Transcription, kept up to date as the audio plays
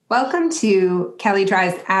Welcome to Kelley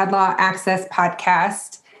Drye's Ad Law Access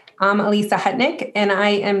podcast. I'm Elisa Hutnick, and I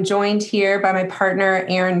am joined here by my partner,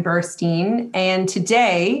 Aaron Burstein. And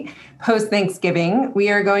today, post-Thanksgiving, we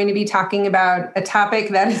are going to be talking about a topic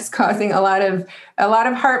that is causing a lot of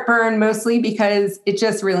heartburn, mostly because it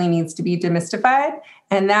just really needs to be demystified.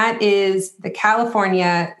 And that is the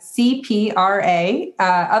California CPRA,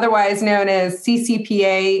 otherwise known as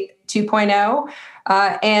CCPA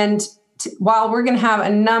 2.0. While we're going to have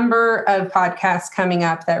a number of podcasts coming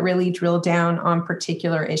up that really drill down on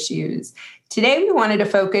particular issues, today we wanted to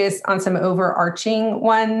focus on some overarching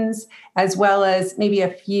ones, as well as maybe a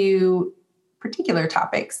few particular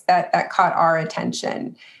topics that caught our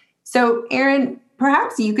attention. So, Aaron,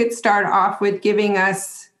 perhaps you could start off with giving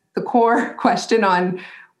us the core question on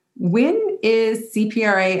when is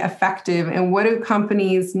CPRA effective and what do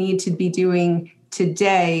companies need to be doing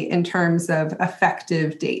today in terms of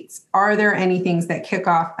effective dates? Are there any things that kick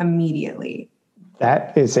off immediately?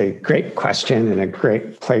 That is a great question and a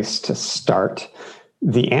great place to start.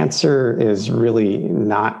 The answer is really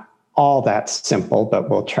not all that simple, but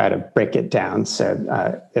we'll try to break it down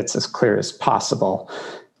so it's as clear as possible.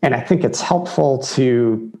 And I think it's helpful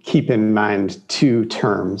to keep in mind two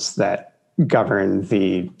terms that govern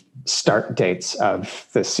the start dates of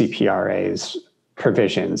the CPRA's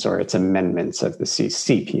provisions or its amendments of the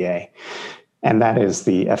CPA, and that is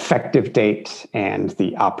the effective date and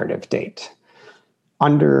the operative date.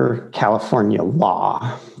 Under California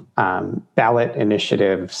law, ballot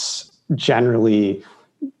initiatives generally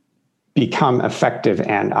become effective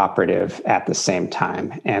and operative at the same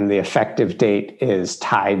time, and the effective date is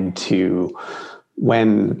tied to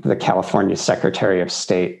when the California Secretary of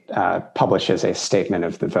State publishes a statement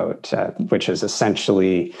of the vote, which is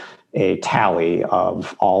essentially a tally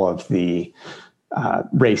of all of the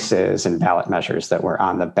races and ballot measures that were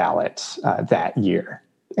on the ballot that year.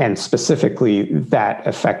 And specifically, that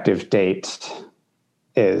effective date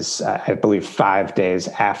is, I believe, 5 days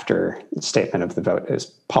after the statement of the vote is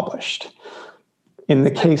published. In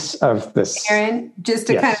the case of this... Aaron, just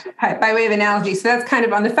to kind of, by way of analogy, so that's kind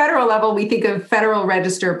of on the federal level, we think of Federal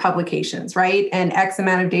Register publications, right? And X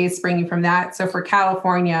amount of days springing from that. So for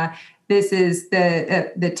California, this is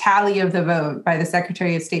the tally of the vote by the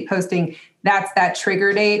Secretary of State posting. That's that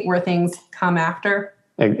trigger date where things come after.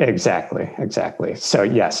 Exactly. So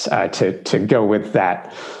yes, to go with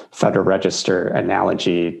that Federal Register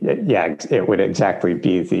analogy, it would exactly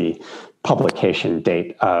be the publication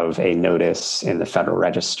date of a notice in the Federal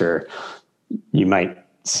Register. You might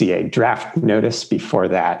see a draft notice before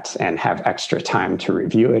that and have extra time to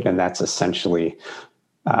review it, and that's essentially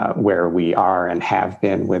where we are and have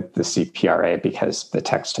been with the CPRA because the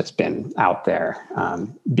text has been out there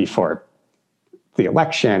before the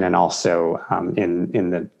election and also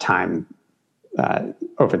in the time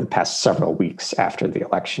over the past several weeks after the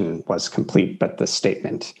election was complete, but the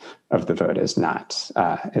statement of the vote is not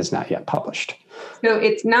yet published. So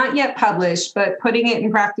it's not yet published, but putting it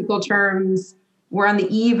in practical terms, we're on the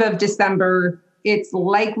eve of December. It's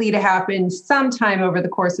likely to happen sometime over the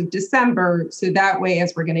course of December. So that way,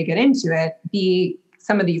 as we're going to get into it,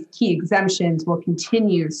 some of these key exemptions will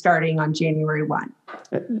continue starting on January 1.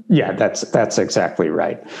 Yeah, that's exactly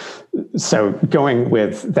right. So going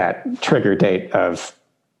with that trigger date of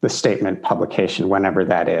the statement publication, whenever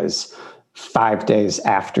that is, 5 days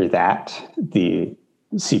after that, the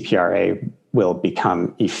CPRA will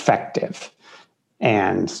become effective.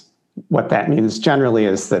 And what that means generally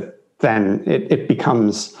is that then it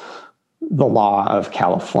becomes the law of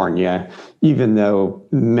California, even though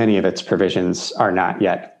many of its provisions are not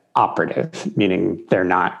yet operative, meaning they're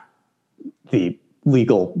not the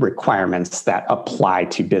legal requirements that apply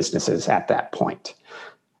to businesses at that point.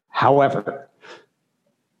 However,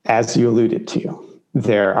 as you alluded to,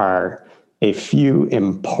 there are a few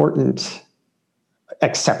important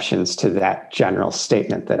exceptions to that general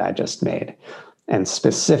statement that I just made. And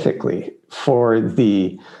specifically for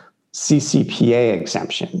the CCPA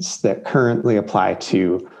exemptions that currently apply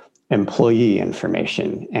to employee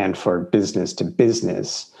information and for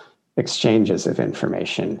business-to-business exchanges of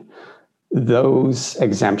information, those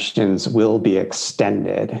exemptions will be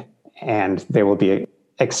extended, and they will be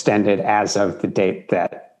extended as of the date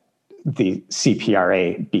that the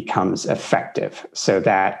CPRA becomes effective. So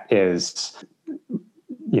that is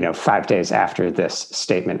 5 days after this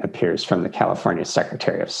statement appears from the California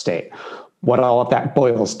Secretary of State. What all of that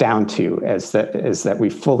boils down to is that we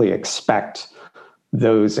fully expect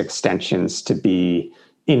those extensions to be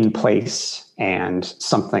in place and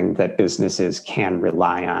something that businesses can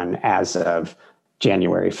rely on as of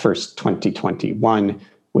January 1st, 2021,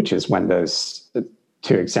 which is when those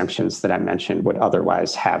two exemptions that I mentioned would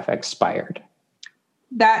otherwise have expired.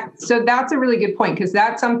 So that's a really good point, because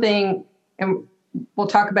that's something, and we'll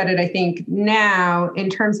talk about it, I think, now in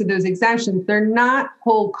terms of those exemptions. They're not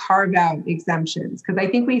whole carve-out exemptions, because I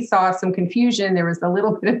think we saw some confusion. There was a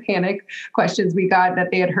little bit of panic questions we got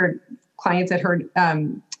that clients had heard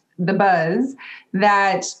the buzz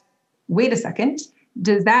that, wait a second,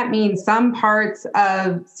 does that mean some parts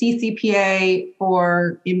of CCPA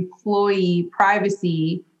for employee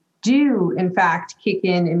privacy do in fact kick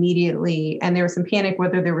in immediately? And there was some panic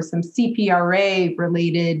whether there were some CPRA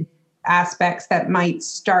related aspects that might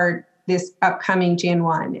start this upcoming Jan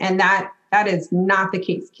 1. And that is not the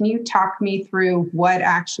case. Can you talk me through what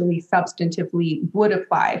actually substantively would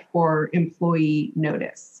apply for employee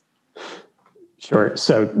notice? Sure.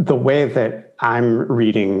 So the way that I'm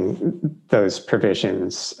reading those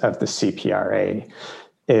provisions of the CPRA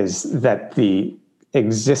is that the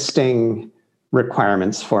existing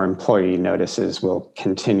requirements for employee notices will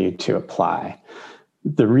continue to apply.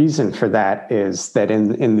 The reason for that is that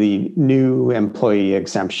in the new employee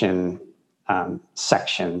exemption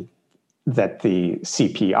section that the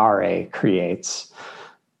CPRA creates,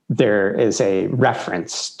 there is a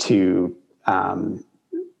reference to an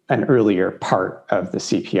earlier part of the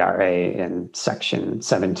CPRA in section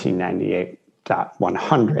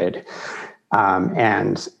 1798.100.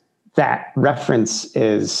 And that reference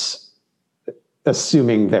is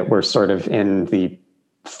assuming that we're sort of in the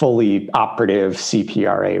fully operative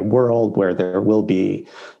CPRA world where there will be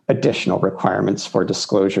additional requirements for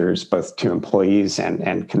disclosures both to employees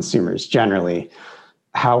and consumers generally.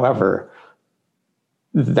 However,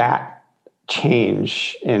 that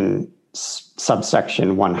change in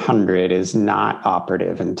subsection 100 is not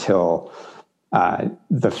operative until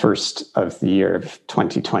the first of the year of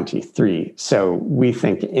 2023. So we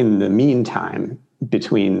think in the meantime,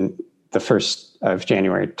 between the 1st of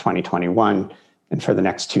January 2021 and for the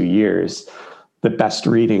next 2 years, the best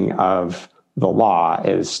reading of the law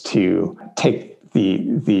is to take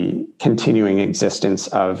the continuing existence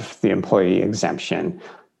of the employee exemption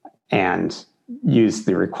and use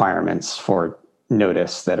the requirements for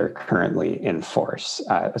notice that are currently in force.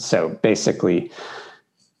 So basically,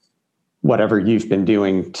 whatever you've been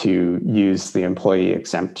doing to use the employee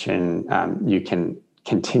exemption, you can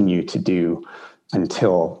continue to do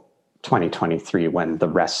until 2023 when the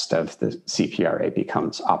rest of the CPRA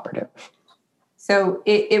becomes operative. So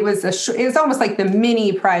it was almost like the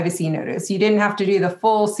mini privacy notice. You didn't have to do the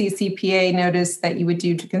full CCPA notice that you would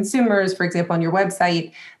do to consumers, for example, on your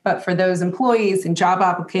website. But for those employees and job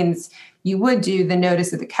applicants, you would do the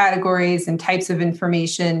notice of the categories and types of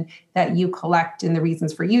information that you collect and the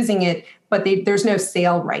reasons for using it. But there's no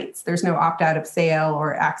sale rights. There's no opt-out of sale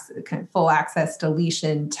or kind of full access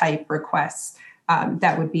deletion type requests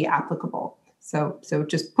that would be applicable. So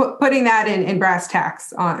just putting that in brass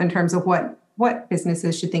tacks in terms of what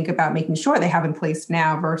businesses should think about making sure they have in place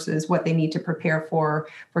now versus what they need to prepare for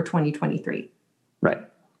 2023. Right.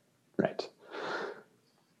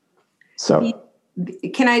 So I'm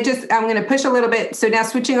going to push a little bit. So now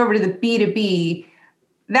switching over to the B2B,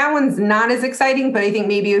 that one's not as exciting, but I think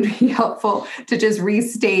maybe it would be helpful to just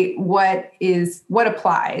restate what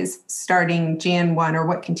applies starting Jan 1 or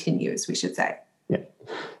what continues, we should say. Yeah.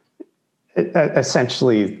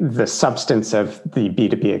 Essentially, the substance of the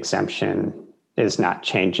B2B exemption is not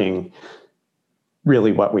changing.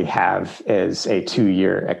 Really, what we have is a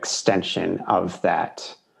 2-year extension of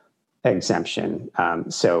that exemption.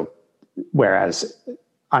 So whereas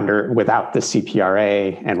without the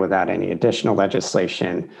CPRA and without any additional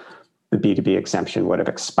legislation, the B2B exemption would have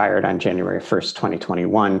expired on January 1st,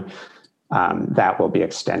 2021. That will be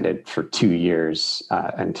extended for 2 years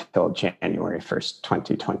until January 1st,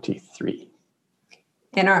 2023.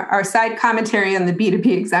 And our side commentary on the B2B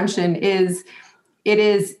exemption is it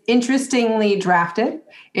is interestingly drafted.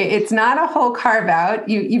 It's not a whole carve out.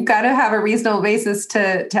 You've got to have a reasonable basis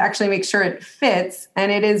to actually make sure it fits.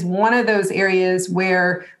 And it is one of those areas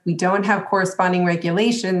where we don't have corresponding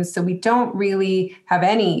regulations. So we don't really have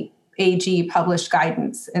any AG published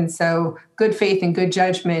guidance. And so good faith and good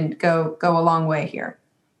judgment go a long way here.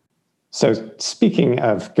 So speaking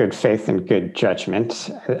of good faith and good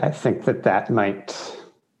judgment, I think that might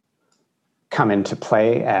come into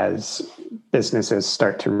play as businesses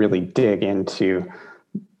start to really dig into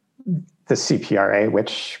the CPRA,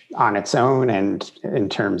 which on its own and in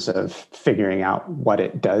terms of figuring out what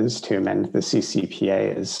it does to amend the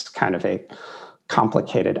CCPA is kind of a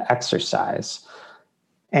complicated exercise.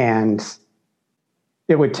 And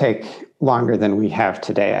it would take longer than we have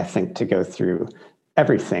today, I think, to go through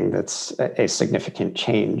everything that's a significant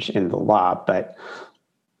change in the law. But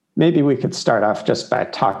maybe we could start off just by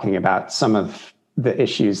talking about some of the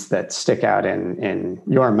issues that stick out in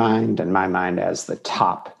your mind and my mind as the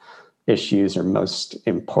top issues or most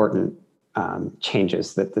important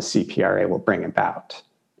changes that the CPRA will bring about.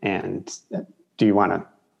 And do you want to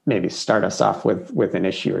maybe start us off with an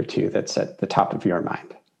issue or two that's at the top of your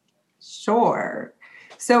mind? Sure.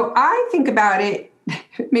 So I think about it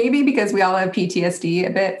maybe because we all have PTSD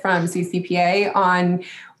a bit from CCPA on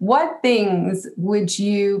what things would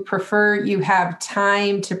you prefer you have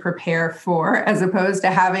time to prepare for as opposed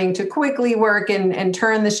to having to quickly work and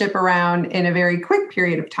turn the ship around in a very quick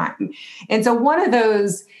period of time. And so one of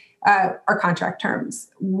those are contract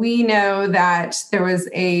terms. We know that there was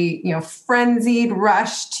a frenzied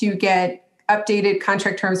rush to get updated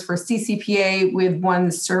contract terms for CCPA with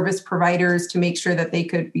one's service providers to make sure that they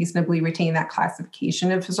could reasonably retain that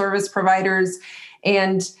classification of service providers.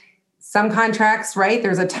 And some contracts, right,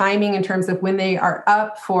 there's a timing in terms of when they are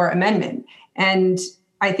up for amendment. And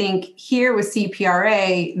I think here with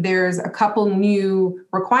CPRA, there's a couple new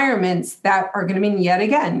requirements that are going to mean yet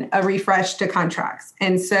again a refresh to contracts.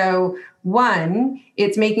 And so one,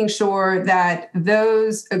 it's making sure that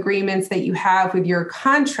those agreements that you have with your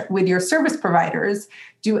contract with your service providers,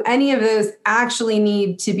 do any of those actually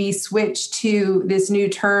need to be switched to this new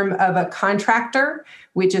term of a contractor,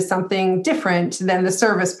 which is something different than the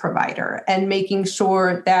service provider, and making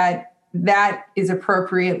sure that that is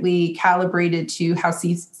appropriately calibrated to how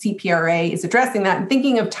CPRA is addressing that and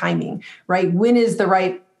thinking of timing, right? When is the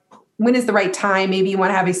right time? Maybe you want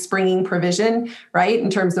to have a springing provision, right? In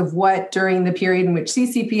terms of what during the period in which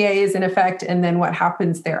CCPA is in effect and then what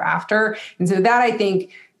happens thereafter. And so that I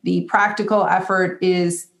think the practical effort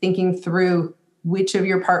is thinking through which of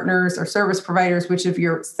your partners or service providers, which of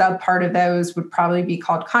your subpart of those would probably be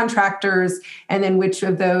called contractors, and then which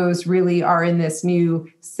of those really are in this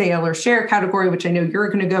new sale or share category, which I know you're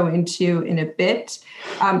going to go into in a bit.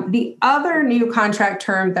 The other new contract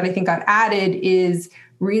term that I think got added is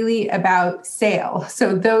really about sale.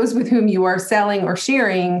 So those with whom you are selling or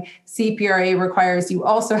sharing, CPRA requires you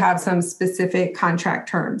also have some specific contract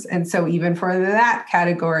terms. And so even for that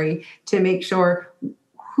category, to make sure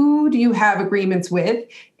who do you have agreements with?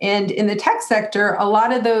 And in the tech sector, a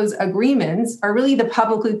lot of those agreements are really the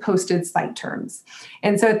publicly posted site terms.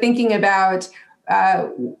 And so thinking about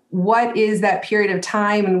what is that period of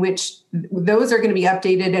time in which those are going to be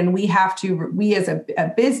updated, and we as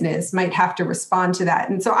a business might have to respond to that.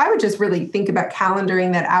 And so I would just really think about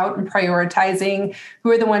calendaring that out and prioritizing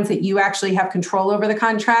who are the ones that you actually have control over the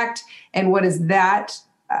contract, and what does that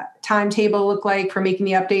timetable look like for making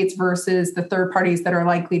the updates versus the third parties that are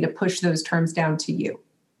likely to push those terms down to you.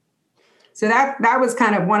 So that was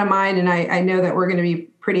kind of one of mine, and I know that we're going to be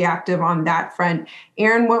pretty active on that front.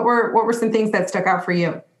 Aaron, what were some things that stuck out for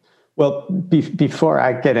you? Well, before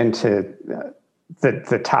I get into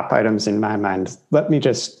the top items in my mind, let me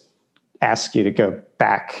just ask you to go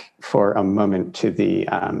back for a moment to the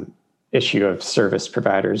issue of service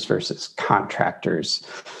providers versus contractors.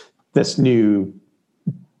 This new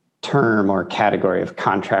term or category of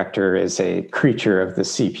contractor is a creature of the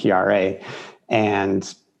CPRA.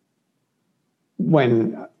 And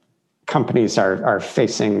when companies are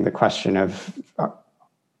facing the question of,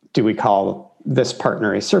 do we call this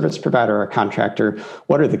partner a service provider or a contractor,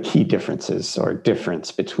 what are the key differences or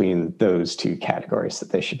difference between those two categories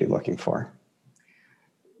that they should be looking for?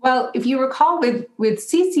 Well, if you recall with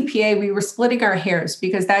CCPA, we were splitting our hairs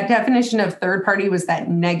because that definition of third party was that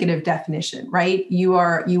negative definition, right? You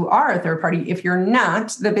are a third party if you're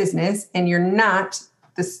not the business and you're not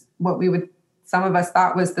this, some of us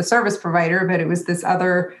thought was the service provider, but it was this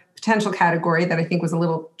other potential category that I think was a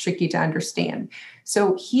little tricky to understand.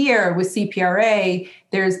 So here with CPRA,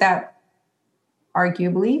 there's that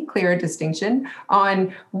arguably clear distinction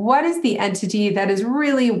on what is the entity that is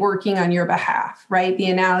really working on your behalf, right? The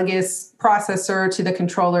analogous processor to the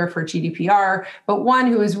controller for GDPR, but one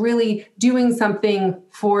who is really doing something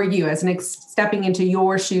for you as stepping into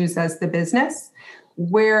your shoes as the business.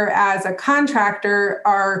 Whereas a contractor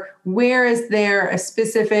where is there a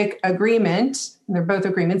specific agreement, they're both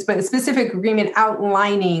agreements, but a specific agreement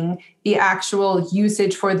outlining the actual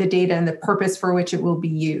usage for the data and the purpose for which it will be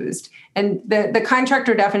used. And the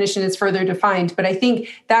contractor definition is further defined, but I think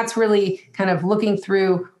that's really kind of looking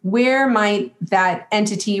through where might that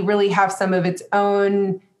entity really have some of its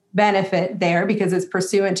own benefit there because it's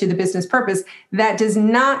pursuant to the business purpose that does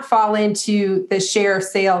not fall into the share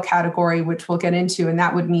sale category, which we'll get into, and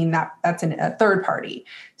that would mean that that's a third party.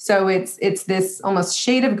 So it's this almost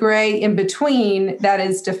shade of gray in between that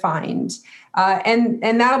is defined.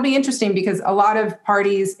 And that'll be interesting because a lot of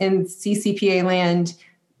parties in CCPA land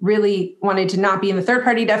really wanted to not be in the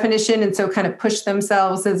third-party definition, and so kind of pushed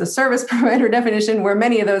themselves as a service provider definition, where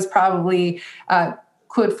many of those probably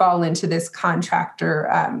could fall into this contractor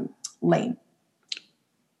lane.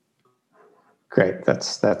 Great.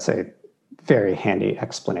 That's a very handy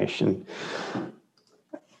explanation.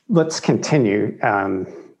 Let's continue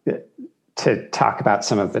to talk about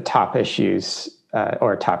some of the top issues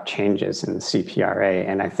or top changes in the CPRA.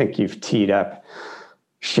 And I think you've teed up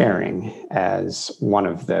sharing as one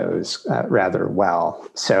of those rather well.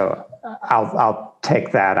 So I'll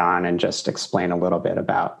take that on and just explain a little bit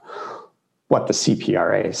about what the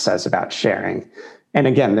CPRA says about sharing. And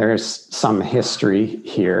again, there's some history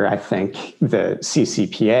here. I think the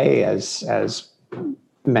CCPA, as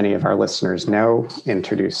many of our listeners know,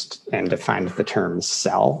 introduced and defined the term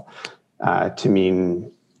sell to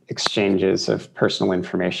mean exchanges of personal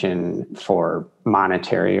information for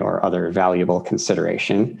monetary or other valuable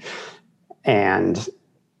consideration. And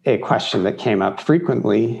a question that came up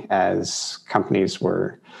frequently as companies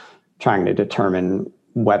were trying to determine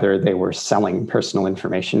whether they were selling personal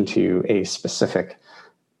information to a specific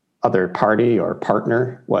other party or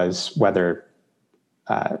partner was whether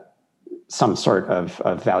some sort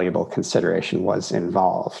of valuable consideration was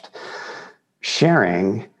involved.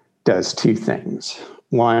 Sharing does two things.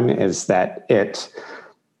 One is that it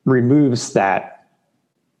removes that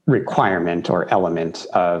requirement or element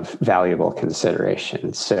of valuable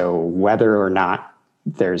consideration. So whether or not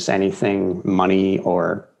there's anything, money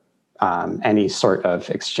or any sort of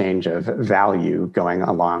exchange of value going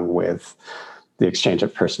along with the exchange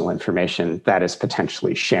of personal information, that is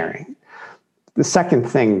potentially sharing. The second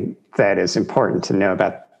thing that is important to know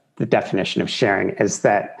about the definition of sharing is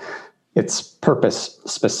that it's purpose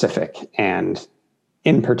specific. And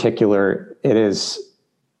in particular, it is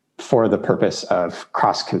for the purpose of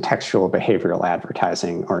cross-contextual behavioral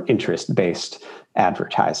advertising or interest-based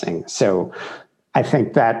advertising. So I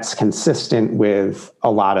think that's consistent with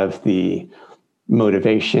a lot of the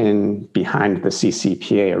motivation behind the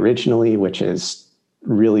CCPA originally, which is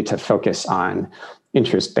really to focus on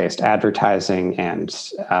interest-based advertising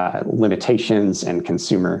and limitations and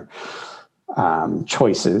consumer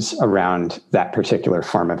choices around that particular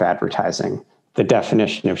form of advertising. The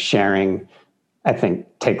definition of sharing, I think,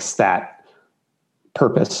 takes that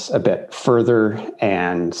purpose a bit further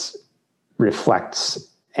and reflects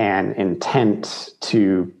an intent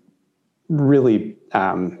to really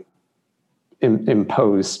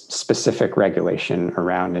impose specific regulation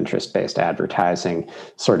around interest-based advertising,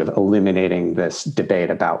 sort of eliminating this debate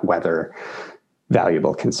about whether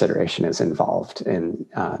valuable consideration is involved in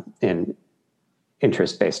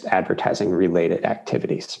interest-based advertising related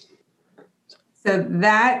activities. So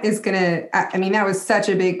that is going to, that was such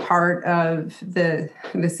a big part of the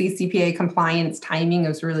CCPA compliance timing. It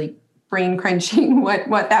was really brain crunching what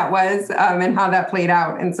that was and how that played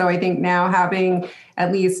out. And so I think now having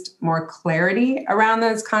at least more clarity around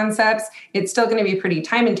those concepts, it's still going to be pretty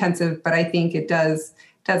time intensive, but I think it does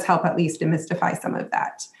help at least demystify some of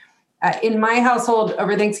that. In my household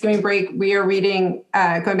over Thanksgiving break, we are reading,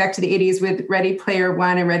 going back to the 80s with Ready Player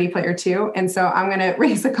One and Ready Player Two. And so I'm going to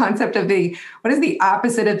raise the concept of what is the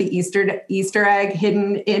opposite of the Easter egg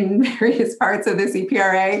hidden in various parts of the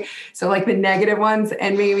CPRA? So like the negative ones,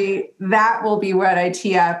 and maybe that will be what I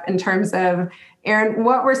tee up in terms of, Aaron,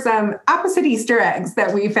 what were some opposite Easter eggs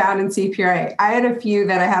that we found in CPRA? I had a few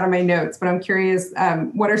that I had on my notes, but I'm curious,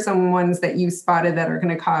 what are some ones that you spotted that are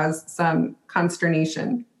going to cause some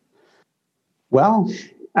consternation? Well,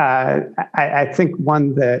 I think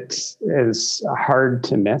one that is hard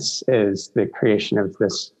to miss is the creation of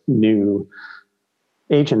this new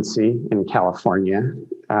agency in California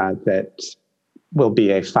that will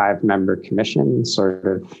be a 5-member commission, sort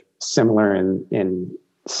of similar in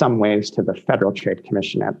some ways to the Federal Trade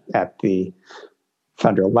Commission at the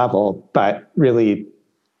federal level, but really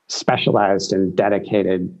specialized and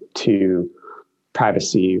dedicated to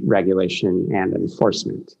privacy regulation and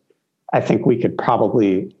enforcement. I think we could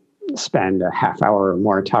probably spend a half hour or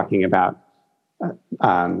more talking about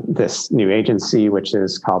this new agency, which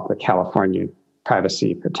is called the California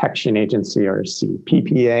Privacy Protection Agency, or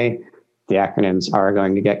CPPA. The acronyms are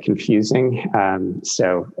going to get confusing,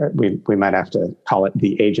 so we might have to call it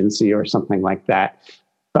the agency or something like that.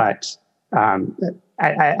 But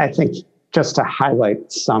I think just to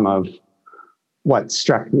highlight some of what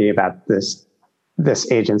struck me about this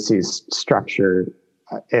agency's structure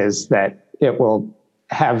is that it will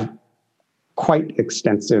have quite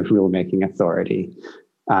extensive rulemaking authority.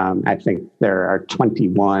 I think there are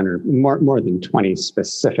 21 or more than 20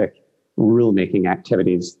 specific rulemaking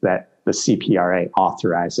activities that the CPRA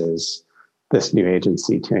authorizes this new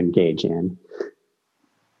agency to engage in.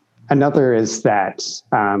 Another is that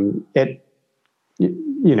it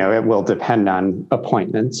will depend on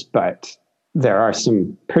appointments, but there are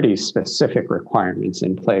some pretty specific requirements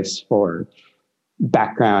in place for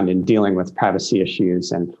background in dealing with privacy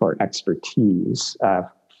issues and for expertise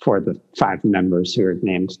for the 5 members who are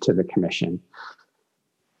named to the commission.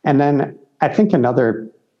 And then I think another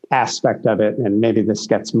aspect of it, and maybe this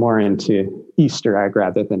gets more into Easter egg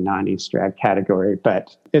rather than non-Easter egg category,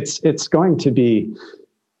 but it's going to be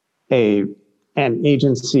an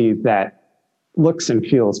agency that looks and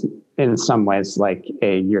feels in some ways like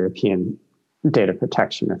a European data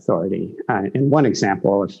protection authority. And one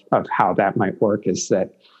example of how that might work is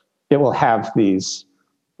that it will have these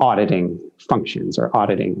auditing functions or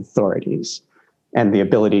auditing authorities and the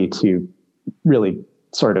ability to really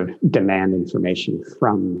sort of demand information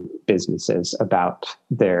from businesses about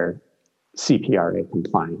their CPRA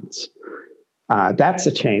compliance. That's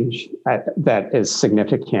a change that is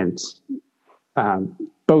significant,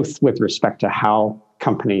 both with respect to how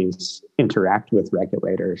companies interact with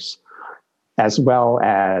regulators, as well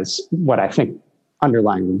as what I think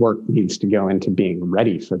underlying work needs to go into being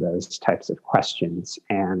ready for those types of questions.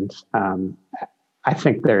 And I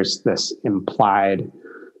think there's this implied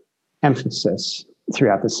emphasis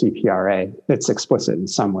throughout the CPRA that's explicit in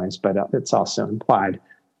some ways, but it's also implied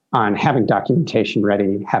on having documentation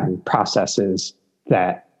ready, having processes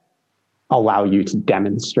that allow you to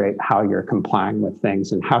demonstrate how you're complying with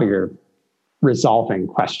things and how you're resolving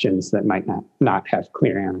questions that might not have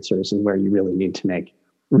clear answers and where you really need to make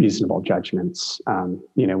reasonable judgments.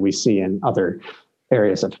 We see in other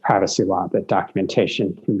areas of privacy law that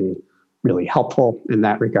documentation can be really helpful in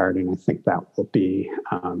that regard. And I think that will be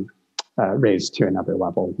raised to another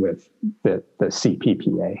level with the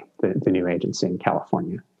CPPA, the new agency in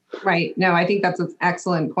California. Right. No, I think that's an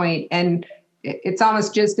excellent point. And it's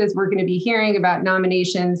almost just as we're going to be hearing about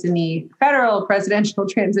nominations in the federal presidential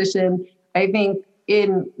transition, I think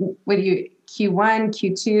Q1,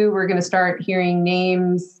 Q2, we're going to start hearing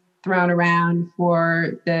names thrown around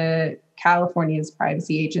for the California's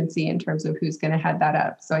privacy agency in terms of who's going to head that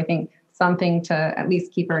up. So I think something to at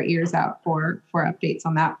least keep our ears out for updates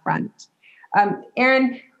on that front.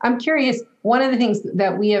 Aaron, I'm curious, one of the things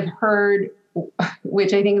that we have heard,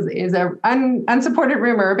 which I think is an unsupported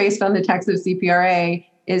rumor based on the text of CPRA,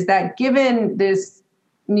 is that given this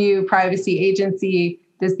new privacy agency,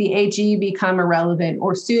 does the AG become irrelevant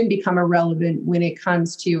or soon become irrelevant when it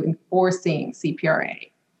comes to enforcing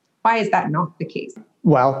CPRA? Why is that not the case?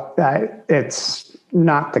 Well, it's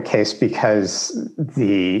not the case because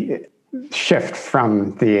the shift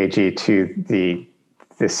from the AG to the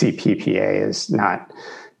CPPA is not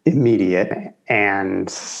immediate, and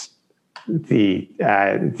the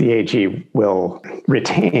AG will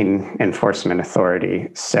retain enforcement authority.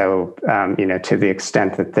 So, to the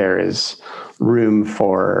extent that there is room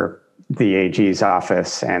for the AG's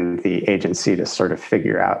office and the agency to sort of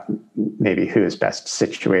figure out maybe who is best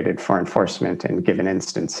situated for enforcement in given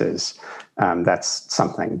instances, that's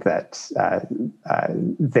something that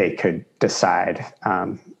they could decide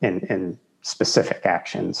in specific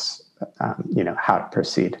actions, how to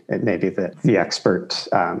proceed. It may be that the expert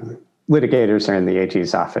litigators are in the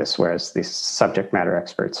AG's office, whereas the subject matter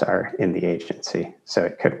experts are in the agency. So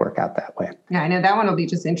it could work out that way. Yeah, I know that one will be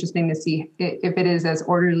just interesting to see if it is as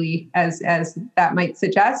orderly as that might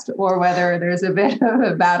suggest, or whether there's a bit of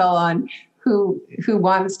a battle on who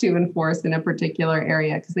wants to enforce in a particular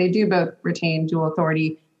area, because they do both retain dual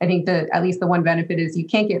authority. I think that at least the one benefit is you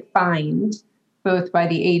can't get fined both by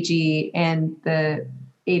the AG and the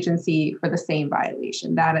agency for the same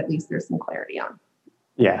violation. That at least there's some clarity on.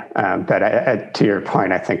 Yeah, but to your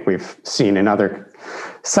point, I think we've seen in other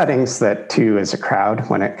settings that two is a crowd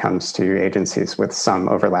when it comes to agencies with some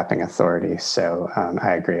overlapping authority. So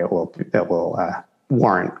I agree, it will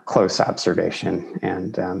warrant close observation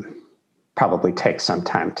and probably take some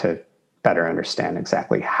time to better understand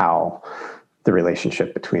exactly how the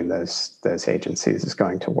relationship between those agencies is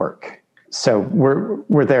going to work. So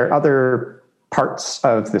were there other parts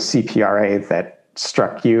of the CPRA that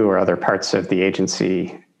struck you, or other parts of the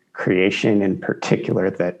agency creation in particular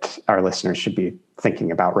that our listeners should be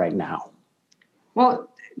thinking about right now? Well,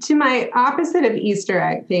 to my opposite of Easter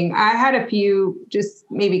egg thing, I had a few just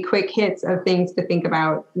maybe quick hits of things to think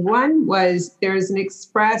about. One was there's an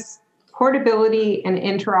express portability and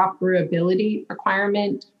interoperability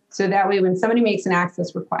requirement. So that way, when somebody makes an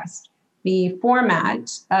access request, the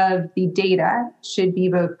format of the data should be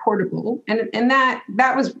both portable, and that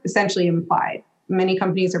was essentially implied. Many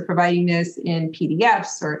companies are providing this in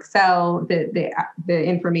PDFs or Excel, the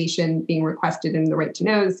information being requested in the right to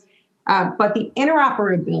knows. But the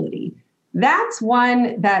interoperability, That's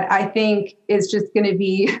one that I think is just going to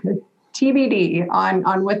be TBD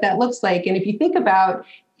on what that looks like. And if you think about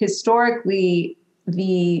historically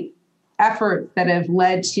the efforts that have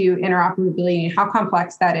led to interoperability and how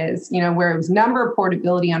complex that is, where it was number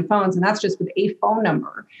portability on phones, and that's just with a phone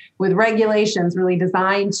number, with regulations really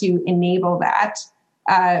designed to enable that,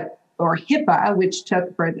 or HIPAA, which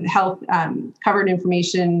took for the health covered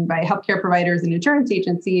information by healthcare providers and insurance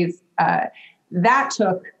agencies, that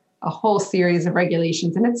took a whole series of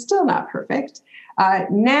regulations, and it's still not perfect.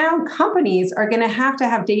 Now companies are going to have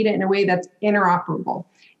data in a way that's interoperable.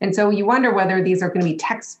 And so you wonder whether these are going to be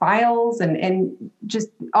text files and just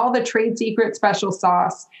all the trade secret special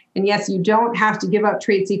sauce. And yes, you don't have to give up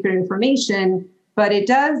trade secret information, but it's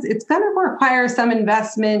going to require some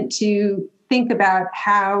investment to think about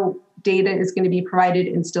how data is going to be provided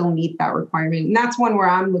and still meet that requirement. And that's one where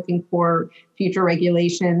I'm looking for future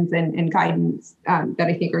regulations and guidance that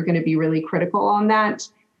I think are going to be really critical on that.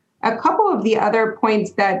 A couple of the other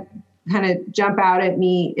points that kind of jump out at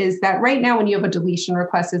me is that right now when you have a deletion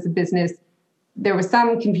request as a business, there was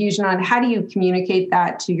some confusion on how do you communicate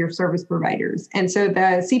that to your service providers. And so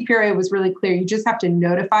the CPRA was really clear. You just have to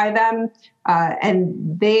notify them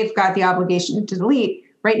and they've got the obligation to delete.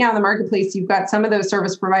 Right now in the marketplace, you've got some of those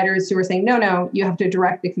service providers who are saying, no, you have to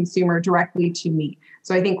direct the consumer directly to me.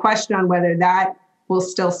 So I think question on whether that will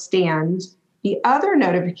still stand. The other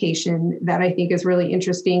notification that I think is really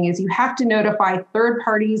interesting is you have to notify third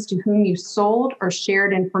parties to whom you sold or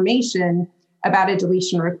shared information about a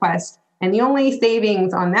deletion request. And the only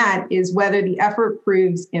savings on that is whether the effort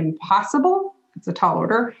proves impossible, it's a tall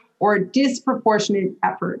order, or disproportionate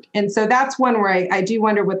effort. And so that's one where I do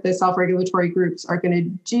wonder what the self-regulatory groups are going to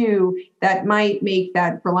do that might make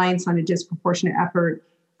that reliance on a disproportionate effort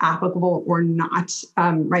applicable or not,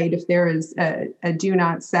 right? If there is a do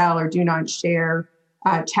not sell or do not share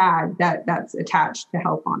tag that's attached to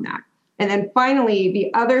help on that. And then finally,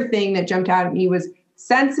 the other thing that jumped out at me was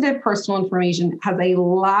sensitive personal information has a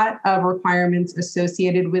lot of requirements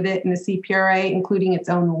associated with it in the CPRA, including its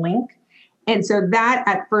own link. And so that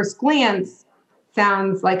at first glance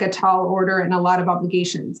sounds like a tall order and a lot of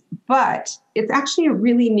obligations, but it's actually a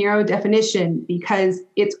really narrow definition because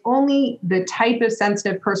it's only the type of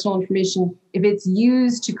sensitive personal information if it's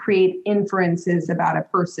used to create inferences about a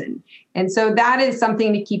person. And so that is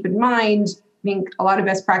something to keep in mind. I think a lot of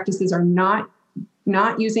best practices are not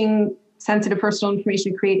using sensitive personal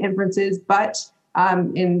information to create inferences, but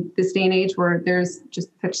in this day and age where there's just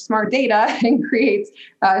such smart data and creates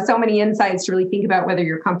so many insights to really think about whether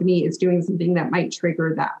your company is doing something that might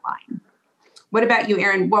trigger that line. What about you,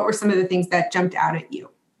 Aaron? What were some of the things that jumped out at you?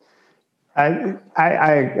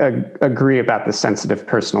 I agree about the sensitive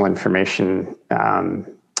personal information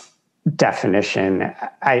definition.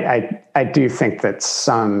 I do think that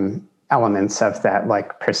some elements of that,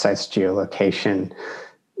 like precise geolocation,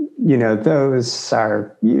 those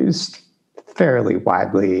are used fairly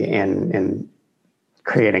widely in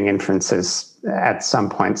creating inferences at some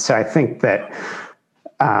point. So I think that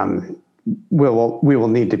we will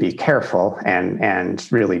need to be careful and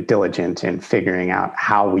really diligent in figuring out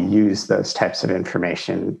how we use those types of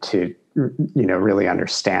information to, really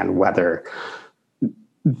understand whether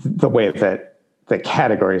the way that the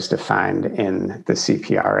category is defined in the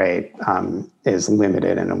CPRA is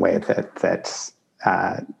limited in a way that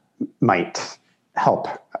might help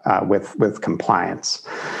with compliance.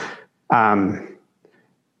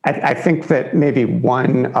 I think that maybe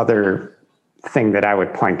one other thing that I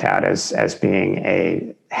would point out as being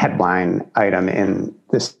a headline item in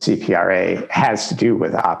the CPRA has to do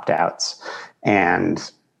with opt-outs,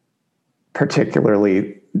 and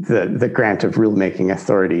particularly the grant of rulemaking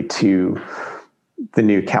authority to the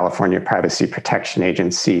new California Privacy Protection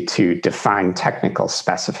Agency to define technical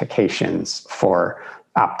specifications for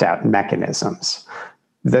opt-out mechanisms.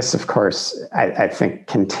 This, of course, I think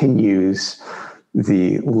continues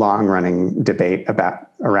the long-running debate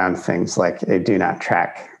around things like a do not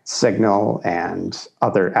track signal and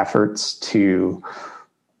other efforts to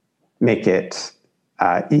make it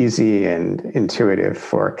easy and intuitive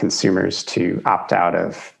for consumers to opt out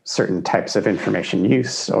of certain types of information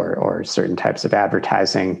use or certain types of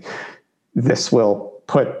advertising. This will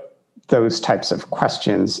put those types of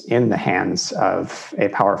questions in the hands of a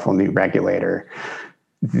powerful new regulator.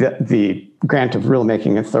 The grant of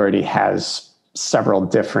rulemaking authority has several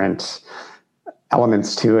different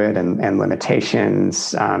elements to it and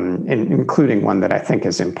limitations, including one that I think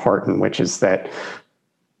is important, which is that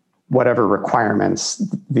whatever requirements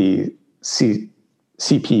the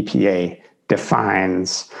CPPA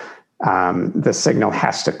defines, the signal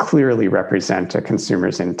has to clearly represent a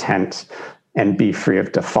consumer's intent and be free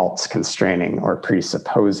of defaults constraining or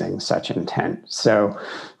presupposing such intent. So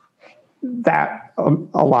that,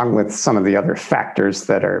 along with some of the other factors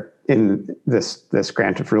that are in this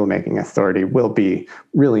grant of rulemaking authority, will be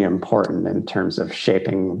really important in terms of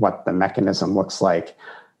shaping what the mechanism looks like,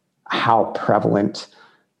 how prevalent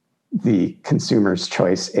the consumer's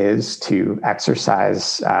choice is to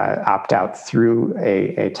exercise opt-out through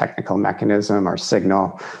a technical mechanism or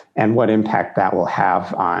signal, and what impact that will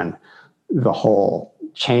have on the whole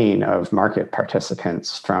chain of market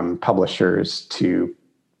participants, from publishers to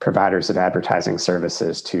providers of advertising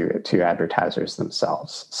services to advertisers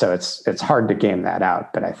themselves. So it's hard to game that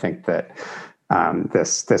out, but I think that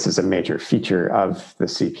this is a major feature of the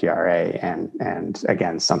CPRA, and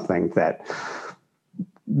again, something that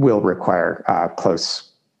will require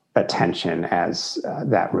close attention as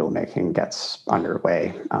that rulemaking gets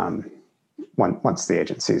underway once the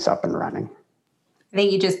agency is up and running. I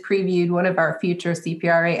think you just previewed one of our future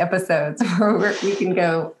CPRA episodes where we can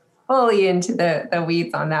go fully into the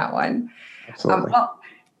weeds on that one. Absolutely. Well,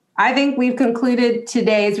 I think we've concluded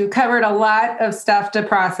today's. We've covered a lot of stuff to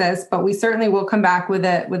process, but we certainly will come back with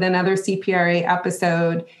another CPRA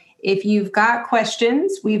episode. If you've got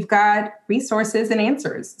questions, we've got resources and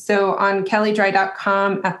answers. So on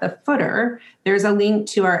kellydrye.com at the footer, there's a link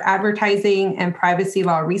to our Advertising and Privacy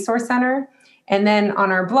Law Resource Center. And then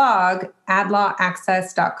on our blog,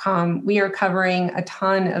 adlawaccess.com, we are covering a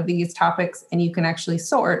ton of these topics, and you can actually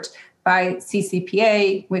sort by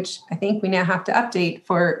CCPA, which I think we now have to update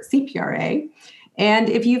for CPRA. And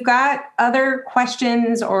if you've got other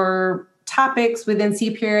questions or topics within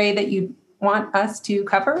CPRA that you want us to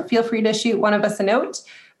cover, feel free to shoot one of us a note,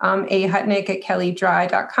 A. Hutnick at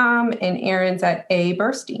kellydrye.com and Aaron's at A.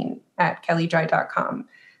 Burstein at kellydrye.com.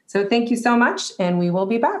 So thank you so much, and we will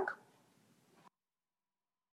be back.